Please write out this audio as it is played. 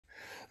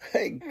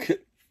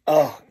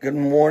Good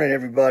morning,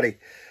 everybody.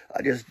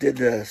 I just did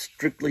the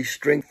Strictly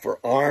Strength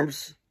for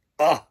arms.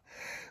 My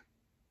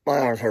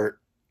arms hurt,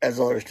 as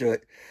all there is to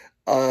it.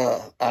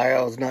 I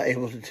was not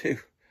able to do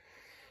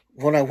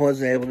what I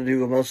wasn't able to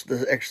do with most of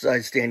the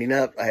exercise standing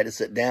up. I had to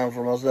sit down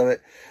for most of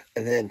it.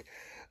 And then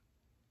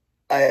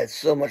I had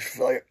so much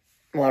failure.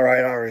 My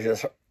right arm was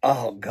just,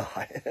 oh,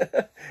 God.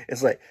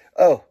 It's like,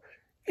 oh,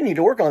 you need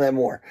to work on that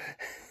more.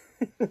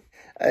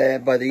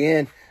 And by the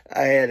end,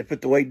 I had to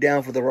put the weight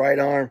down for the right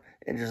arm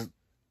and just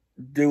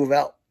do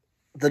without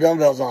the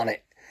dumbbells on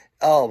it.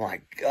 Oh my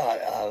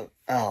God.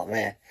 Oh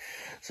man.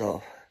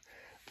 So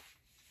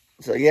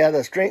yeah,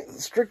 the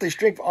Strictly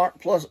Strength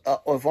plus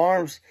with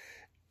arms,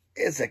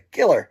 it's a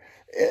killer.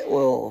 It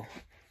will,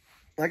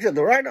 like I said,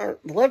 the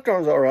left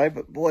arm's all right,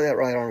 but boy, that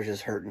right arm is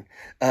just hurting.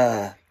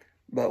 But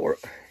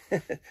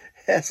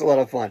that's a lot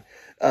of fun.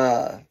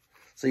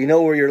 So you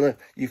know where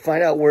you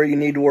find out where you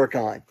need to work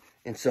on.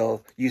 And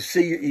so you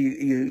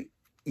see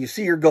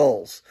your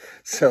goals.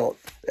 So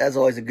that's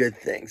always a good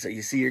thing. So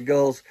you see your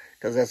goals,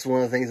 because that's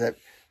one of the things that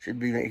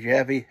should make you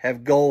happy.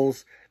 Have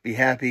goals, be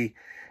happy.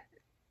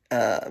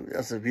 Have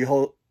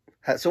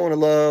someone to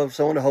love,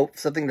 someone to hope,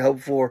 something to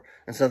hope for,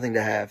 and something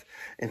to have.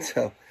 And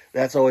so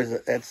that's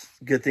a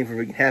good thing for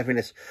bringing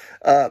happiness.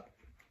 But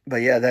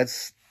yeah,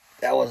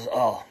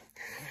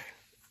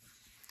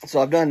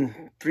 So I've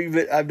done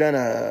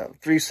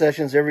 3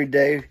 sessions every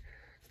day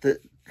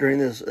during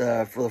this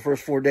for the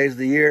first 4 days of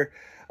the year.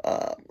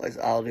 I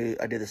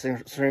did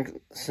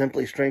the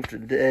Simply Strength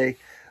today.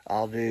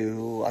 I'll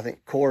do, I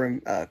think, core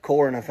and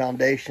a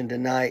foundation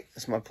tonight.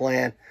 That's my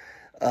plan.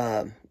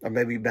 Or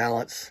maybe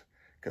balance,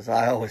 because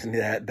I always need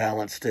that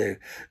balance too.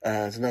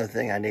 It's another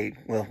thing I need.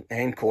 Well,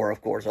 and core,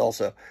 of course,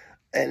 also.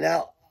 And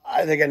now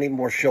I think I need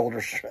more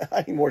shoulders.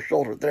 I need more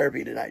shoulder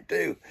therapy tonight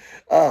too.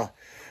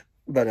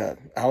 But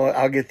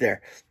I'll get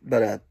there.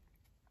 But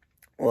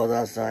what was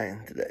I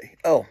saying today?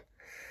 Oh,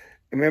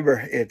 remember,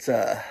 it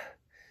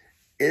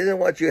isn't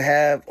what you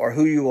have or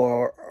who you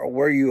are or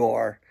where you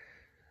are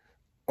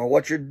or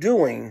what you're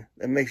doing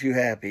that makes you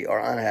happy or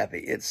unhappy.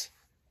 It's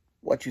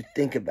what you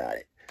think about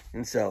it.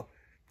 And so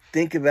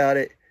think about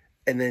it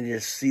and then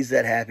just seize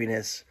that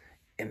happiness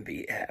and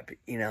be happy.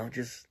 You know,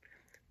 just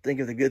think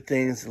of the good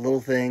things, the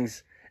little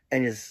things,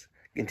 and just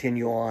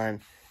continue on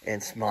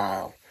and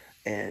smile.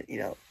 And, you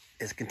know,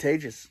 it's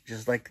contagious,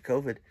 just like the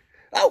COVID.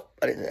 Oh,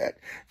 I didn't say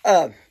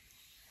that.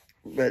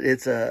 But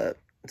it's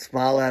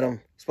smile at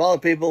them, smile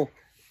at people,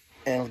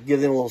 and give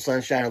them a little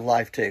sunshine of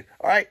life too.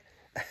 All right,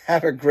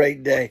 have a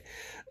great day.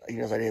 You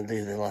know, I didn't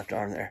do the right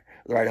arm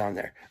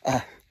there.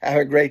 Have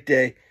a great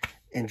day.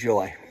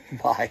 Enjoy.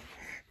 Bye.